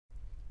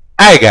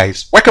Hi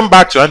guys, welcome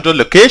back to Android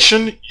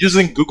location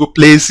using Google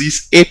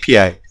Places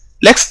API.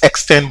 Let's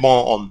extend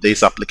more on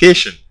this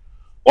application.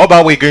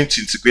 Whereby we're going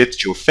to integrate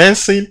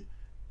geofencing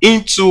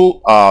into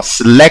a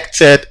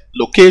selected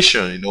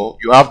location.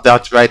 You have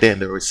that right there in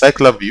the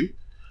recycler view.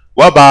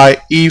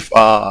 Whereby if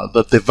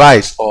the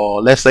device,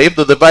 or let's say if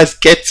the device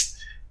gets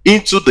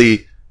into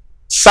the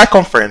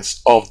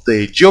circumference of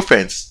the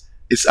geofence,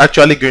 it's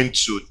actually going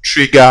to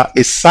trigger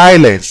a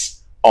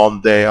silence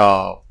on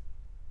the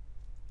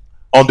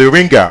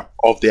ringer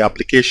of the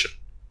application,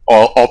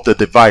 or of the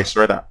device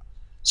rather.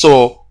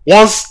 So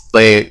once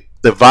the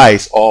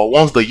device, or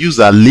once the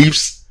user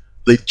leaves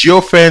the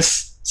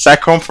geofence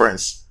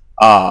circumference,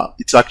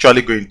 it's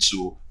actually going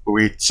to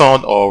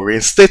return or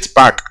reinstate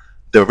back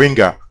the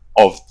ringer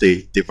of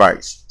the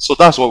device. So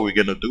that's what we're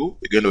going to do.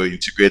 We're going to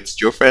integrate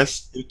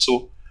geofence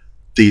into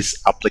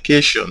this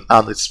application,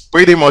 and it's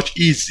pretty much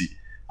easy.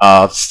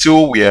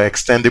 Still, we are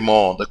extending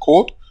more on the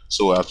code,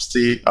 so I'm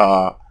still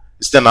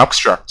it's an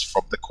abstract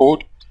from the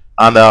code,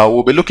 and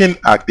we'll be looking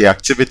at the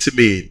activity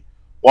main,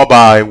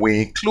 whereby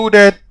we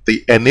included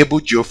the enable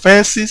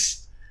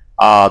geofences,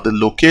 the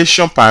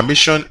location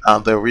permission,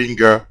 and the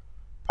ringer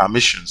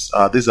permissions.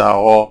 These are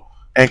all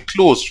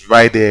enclosed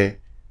right there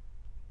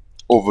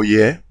over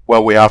here,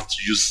 where we have to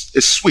use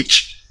a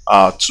switch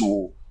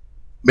to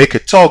make a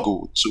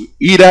toggle to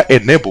either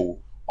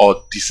enable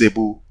or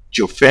disable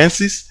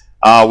geofences.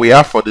 We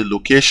have for the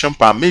location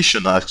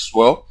permission as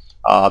well.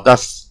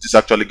 This is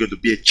actually going to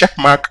be a check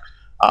mark,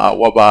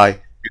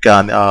 whereby you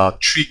can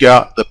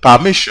trigger the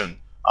permission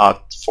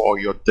for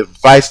your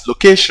device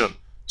location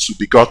to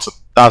be gotten.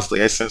 That's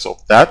the essence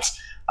of that.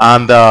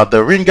 And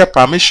the ringer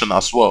permission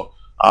as well.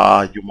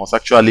 You must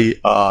actually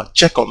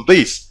check on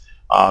this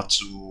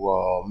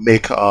to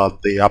make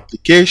the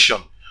application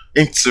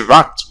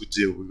interact with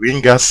the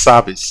ringer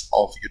service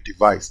of your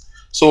device.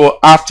 So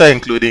after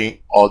including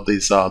all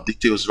these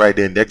details right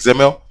there in the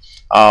XML,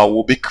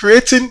 we'll be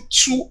creating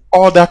two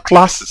other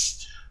classes.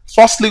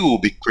 Firstly, we'll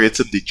be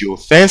creating the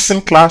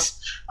geofencing class,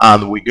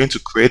 and we're going to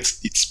create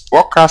its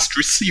broadcast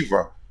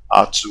receiver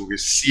to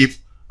receive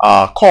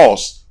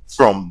calls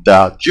from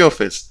the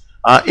geofence.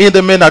 In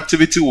the main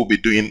activity, we'll be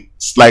doing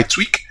slight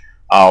tweak,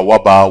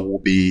 whereby we'll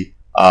be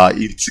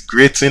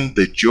integrating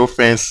the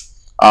geofence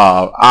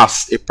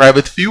as a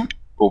private field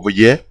over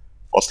here.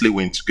 Firstly,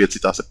 we integrate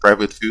it as a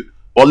private field.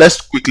 But let's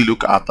quickly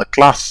look at the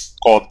class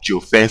called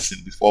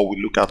geofencing before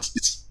we look at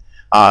its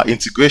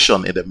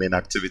integration in the main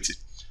activity.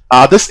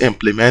 This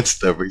implements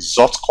the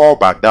result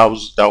callback.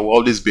 That will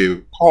always be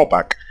a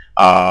callback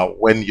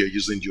when you're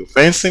using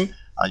geofencing,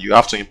 and you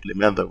have to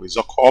implement the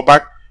result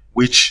callback,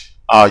 which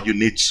you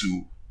need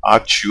to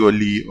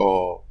actually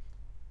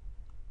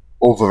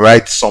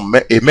override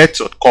a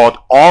method called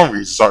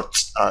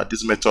onResult.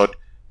 This method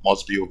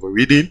must be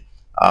overridden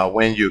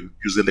when you're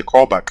using the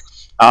callback.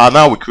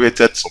 Now we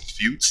created some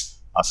fields,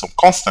 some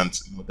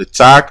constants, the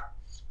tag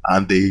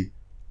and the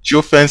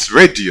geofence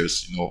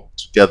radius,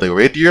 to get the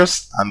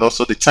radius, and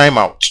also the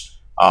timeout,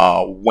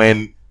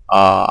 when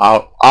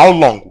how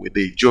long will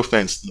the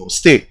geofence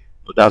stay.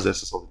 So that's the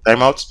essence of the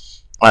timeout.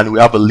 And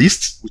we have a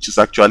list, which is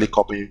actually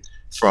coming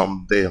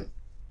from the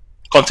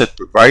content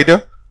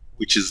provider,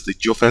 which is the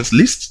geofence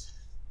list,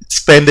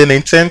 its pending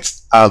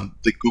intent, and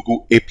the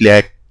Google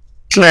API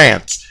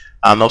client,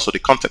 and also the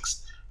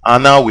context.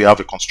 And now we have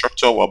a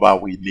constructor whereby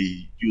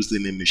we use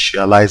in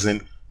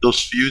initializing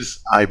those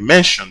fields I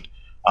mentioned,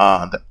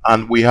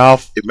 and we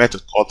have a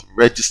method called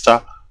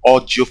register all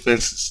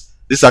geofences.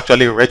 This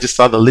actually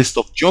registers the list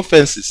of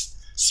geofences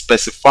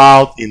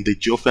specified in the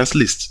geofence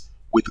list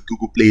with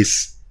Google Play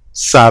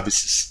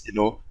services.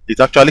 It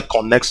actually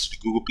connects to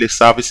the Google Play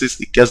services.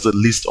 It gets the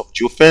list of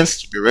geofence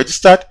to be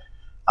registered,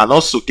 and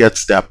also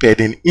gets their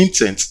pending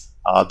intent.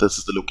 This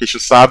is the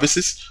location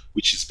services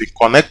which is being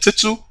connected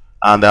to,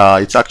 and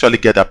it's actually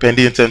get a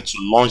pending intent to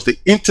launch the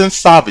intent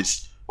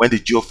service when the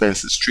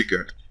geofence is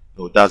triggered.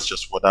 That's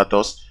just what that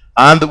does.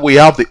 And we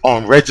have the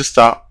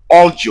onRegister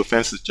all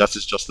geofences,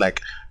 just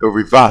like a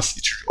reverse.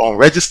 It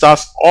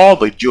onregisters all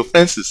the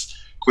geofences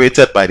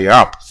created by the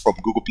app from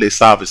Google Play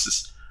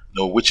services,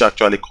 which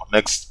actually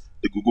connects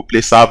the Google Play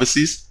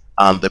services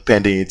and the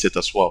pending intent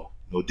as well.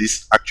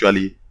 This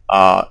actually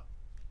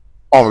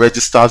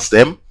onregisters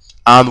them.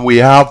 And we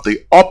have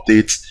the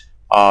update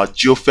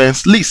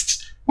geofence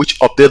list, which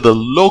update the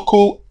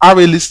local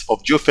array list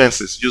of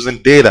geofences using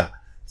data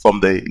from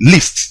the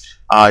list.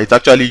 It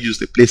actually uses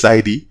the place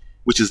ID,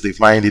 which is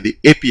defined in the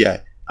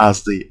API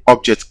as the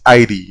object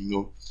ID.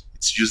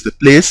 It's used the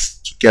place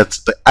to get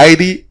the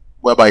ID,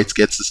 whereby it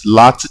gets its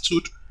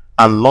latitude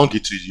and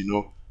longitude,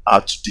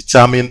 to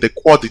determine the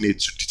coordinate,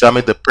 to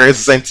determine the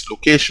present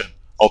location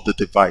of the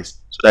device.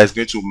 So that is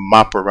going to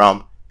map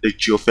around the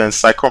geofence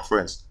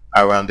circumference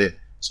around there.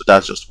 So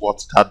that's just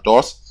what that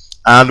does.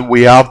 And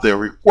we have the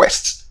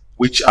request,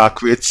 which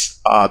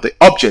creates the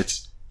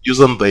object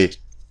using the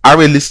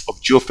array list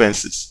of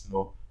geofences.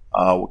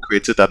 We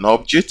created an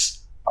object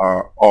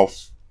of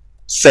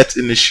set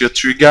initial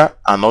trigger,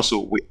 and also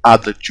we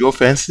add the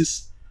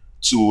geofences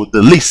to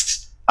the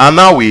list, And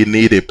now we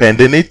need a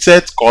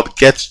pendinated called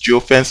get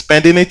geofence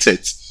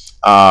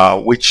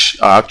pendinated, which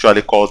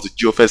actually calls the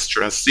geofence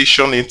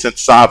transition intent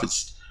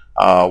service.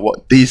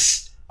 What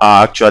this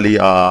actually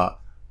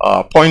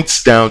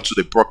points down to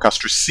the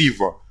broadcast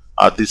receiver.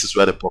 This is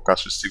where the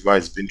broadcast receiver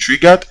is being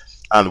triggered,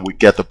 and we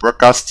get the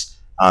broadcast,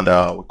 and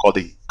we call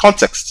the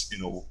context.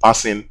 We're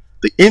passing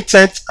the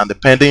intent and the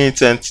pending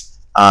intent,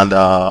 and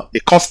a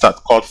constant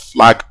called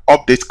flag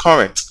update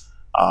current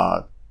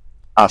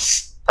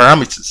as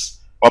parameters,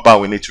 whereby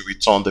we need to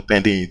return the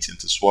pending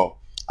intent as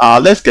well.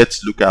 Let's get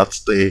to look at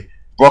the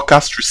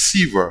broadcast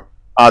receiver.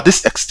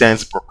 This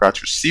extends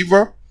broadcast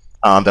receiver,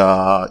 and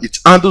it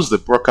handles the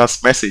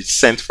broadcast message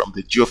sent from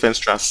the geofence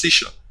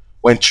transition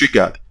when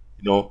triggered.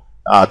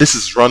 This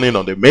is running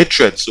on the main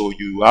thread, so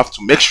you have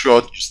to make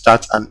sure you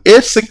start an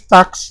async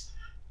task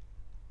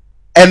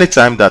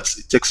anytime that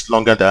it takes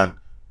longer than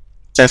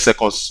 10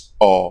 seconds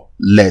or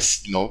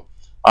less.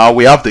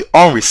 We have the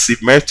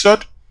onReceive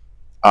method,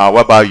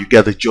 whereby you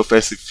get the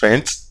geofence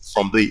event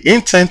from the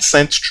intent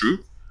sent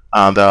through,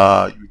 and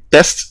you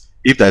test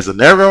if there's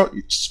an error.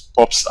 It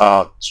pops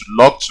to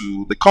log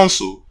to the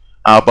console,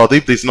 but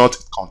if there's not,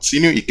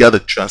 continue. You get the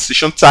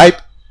transition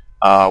type,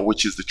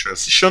 which is the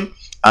transition,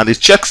 and it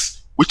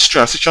checks which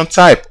transition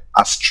type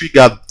has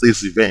triggered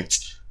this event.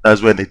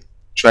 That's when they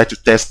try to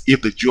test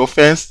if the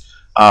geofence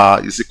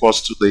is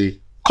equals to the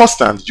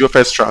constant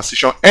geofence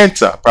transition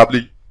enter.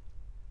 Probably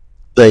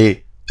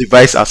the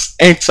device has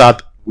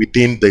entered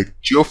within the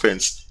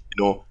geofence.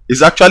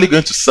 It's actually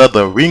going to set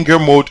the ringer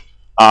mode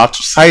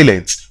to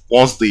silent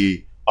once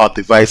the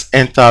device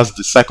enters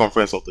the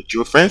circumference of the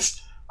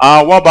geofence,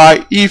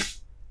 whereby if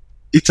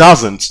it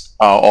hasn't,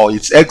 or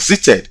it's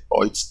exited,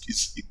 or it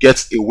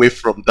gets away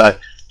from the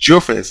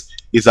geofence,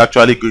 it's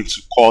actually going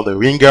to call the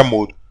ringer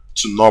mode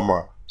to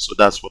normal. So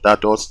that's what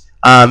that does,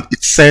 and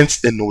it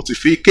sends a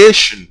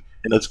notification.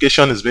 A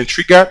notification is being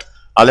triggered.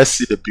 Let's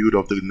see the build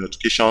of the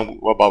notification,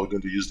 whereby we're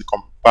going to use the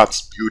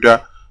comparts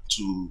builder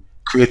to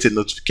create a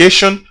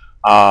notification.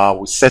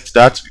 We set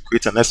that. We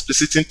create an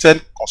explicit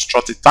intent,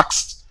 construct a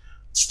task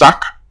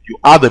stack. You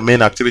add the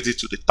main activity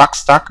to the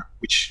task stack,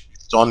 which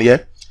is done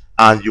here,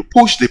 and you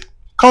push the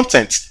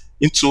content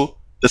into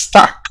the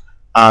stack,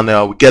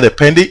 and we get a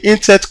pending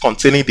intent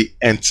containing the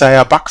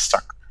entire back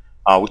stack,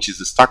 which is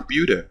the stack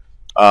builder.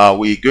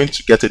 We're going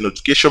to get a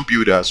notification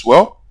builder as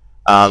well,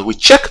 and we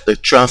check the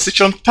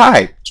transition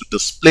type to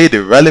display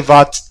the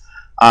relevant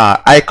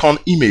icon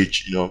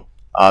image.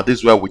 This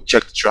is where we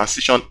check the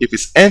transition. If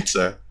it's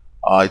enter,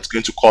 it's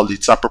going to call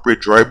its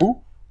appropriate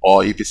drawable,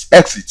 or if it's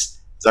exit,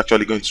 it's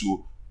actually going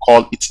to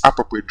call its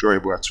appropriate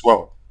drawable as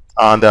well.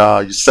 And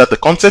you set the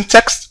content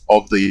text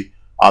of the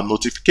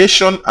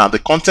notification and the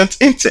content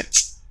intent,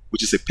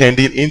 which is a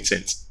pending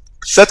intent.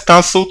 Set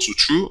cancel to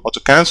true or to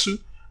cancel,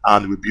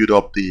 and we build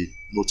up the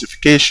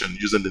notification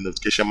using the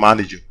notification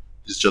manager.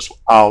 This is just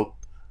how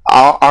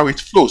it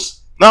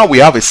flows. Now we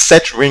have a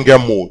set ringer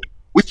mode,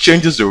 which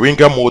changes the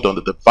ringer mode on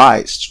the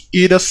device to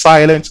either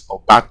silent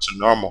or back to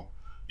normal.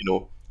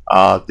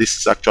 This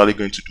is actually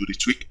going to do the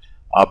tweak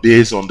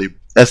based on the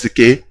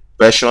SDK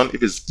version.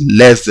 If it's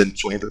less than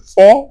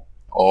 24,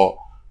 or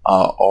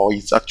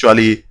it's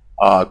actually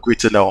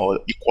greater than or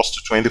equals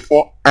to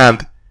 24,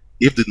 and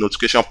if the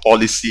notification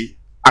policy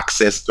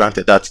access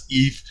granted, that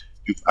if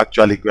you've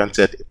actually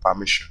granted a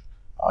permission,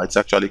 it's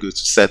actually going to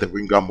set the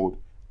ringer mode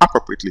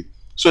appropriately.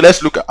 So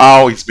let's look at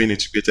how it's been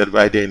integrated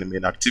right there in the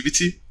main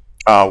activity,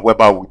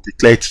 whereby we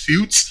declare its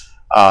fields,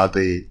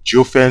 the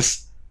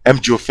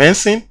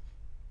geofencing.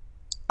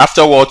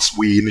 Afterwards,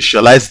 we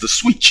initialize the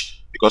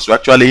switch, because we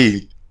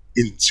actually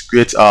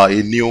integrate a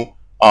new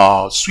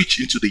switch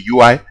into the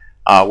UI,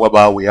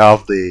 whereby we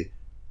have the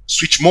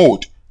switch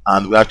mode,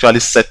 and we actually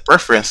set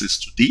preferences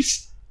to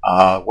this,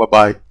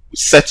 whereby we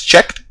set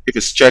checked. If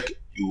it's checked,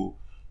 we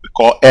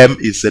call M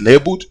is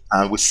enabled,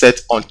 and we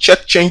set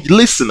uncheck change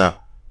listener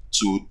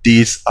to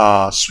this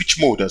switch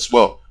mode as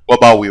well,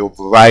 whereby we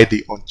override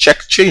the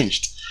uncheck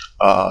changed.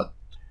 We're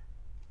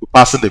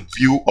passing the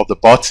view of the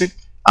button,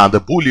 and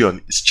the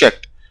boolean is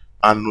checked,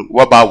 and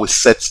whereby we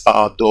set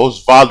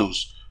those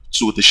values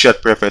to the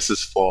shared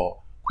preferences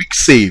for quick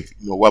save,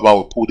 whereby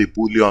we put the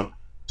boolean,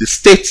 the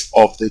state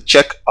of the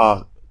check.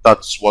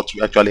 That's what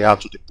we actually have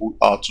to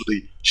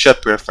the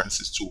shared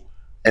preferences to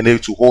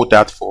enable to hold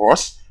that for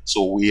us.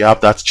 So we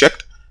have that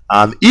checked,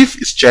 and if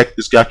it's checked,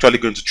 it's actually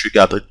going to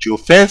trigger the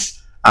geofence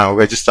and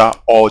register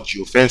all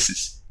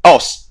geofences.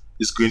 Else,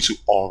 it's going to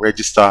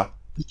unregister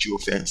the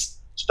geofence.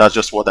 So that's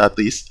just what that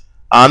is.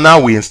 And now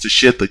we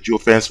instantiate the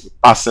geofence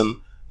with passing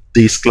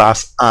this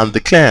class and the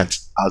client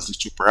as the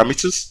two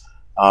parameters.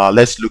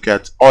 Let's look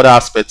at other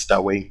aspects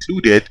that were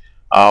included.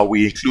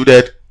 We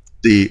included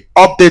the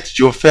update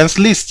geofence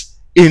list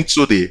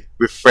into the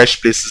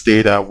refresh places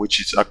data, which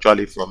is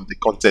actually from the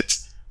content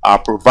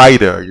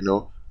provider,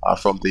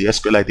 from the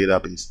SQLite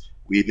database.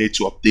 We need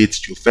to update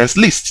geofence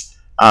list,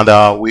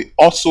 and we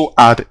also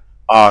add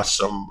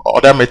some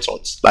other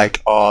methods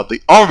like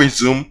the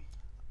onResume,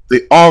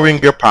 the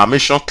onRinger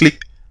permission click,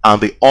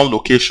 and the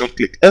onLocation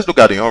click. Let's look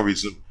at the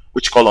onResume,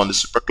 which call on the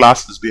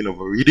superclass is being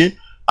overridden.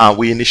 and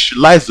we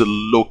initialize the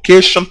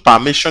location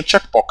permission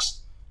checkbox.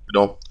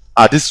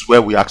 This is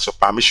where we ask for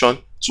permission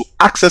to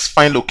access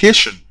find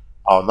location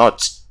or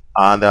not,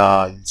 and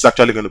it's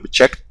actually going to be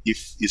checked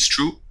if it's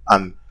true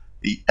and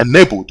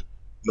enabled.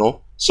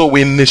 So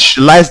we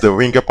initialize the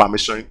ringer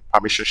permission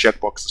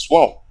checkbox as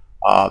well.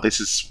 This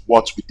is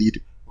what we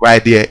did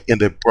right there in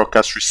the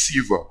broadcast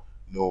receiver.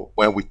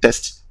 When we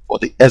test for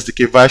the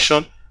SDK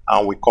version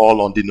and we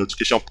call on the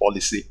notification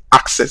policy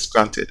access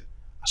granted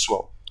as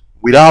well.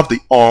 Without the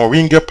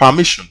on-ringer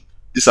permission,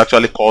 this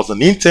actually calls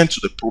an intent to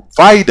the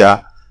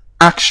provider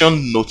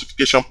action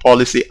notification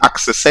policy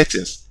access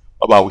settings,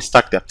 whereby we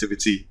stack the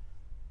activity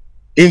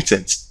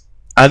intent.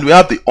 And we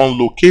have the on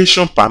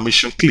location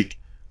permission click.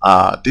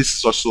 This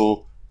is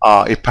also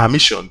a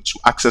permission to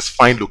access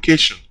find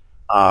location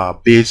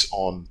based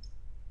on,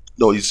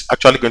 it's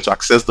actually going to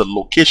access the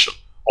location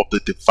of the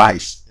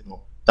device.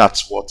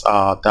 That's what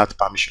that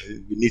permission is.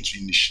 We need to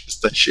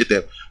instantiate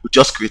them. We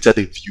just created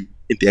a view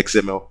in the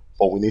XML,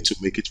 but we need to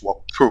make it work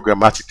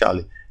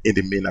programmatically in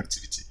the main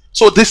activity.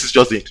 So this is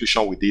just the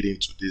inclusion we did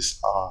into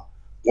this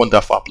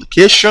wonderful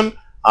application.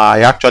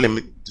 I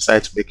actually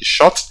decided to make it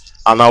short,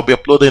 and I'll be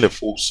uploading the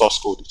full source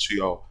code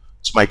to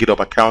my GitHub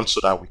account so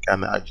that you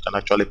can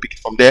actually pick it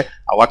from there.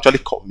 I'll actually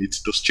commit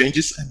those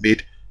changes I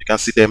made. You can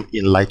see them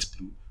in light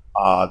blue.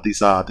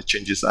 These are the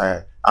changes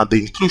and the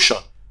inclusion.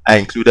 I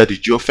included the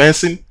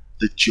geofencing,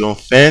 the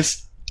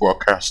geofenced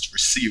broadcast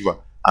receiver,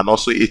 and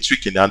also a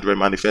tweak in the Android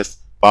manifest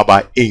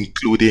by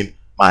including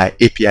my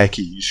API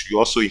key. You should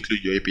also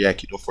include your API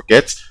key. Don't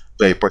forget,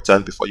 very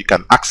important, before you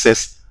can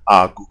access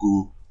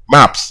Google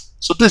Maps.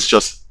 So this is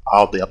just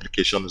how the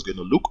application is going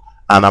to look,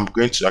 and I'm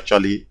going to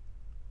actually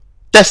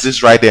test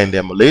this right there in the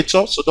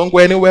emulator. So don't go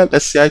anywhere.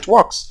 Let's see how it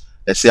works.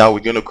 Let's see how we're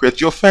going to create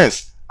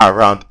geofence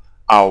around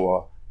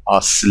our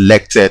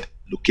selected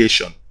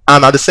location,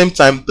 and at the same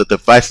time the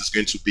device is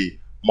going to be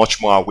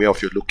much more aware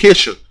of your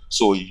location.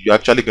 So you're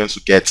actually going to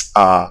get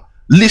a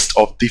list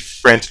of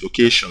different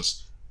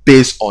locations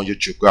based on your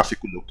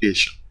geographical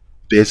location,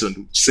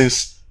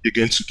 since you're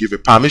going to give a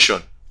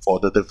permission for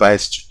the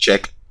device to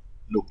check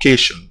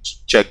location,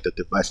 to check the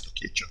device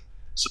location.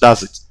 So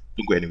that's it.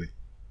 Don't go anywhere.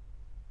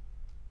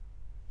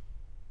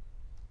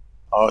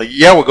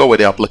 Here we go with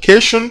the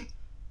application.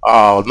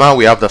 Now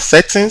we have the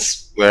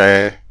settings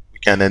where we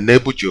can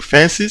enable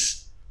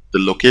geofences, the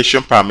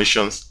location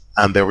permissions,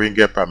 and the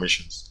ringer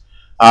permissions.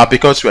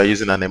 Because we are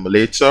using an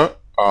emulator,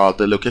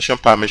 the location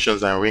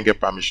permissions and ringer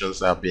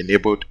permissions have been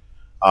enabled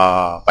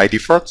by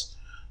default.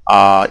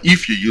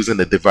 If you're using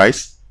the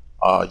device,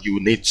 you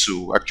need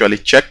to actually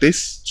check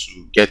this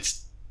to get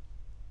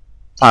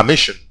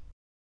permission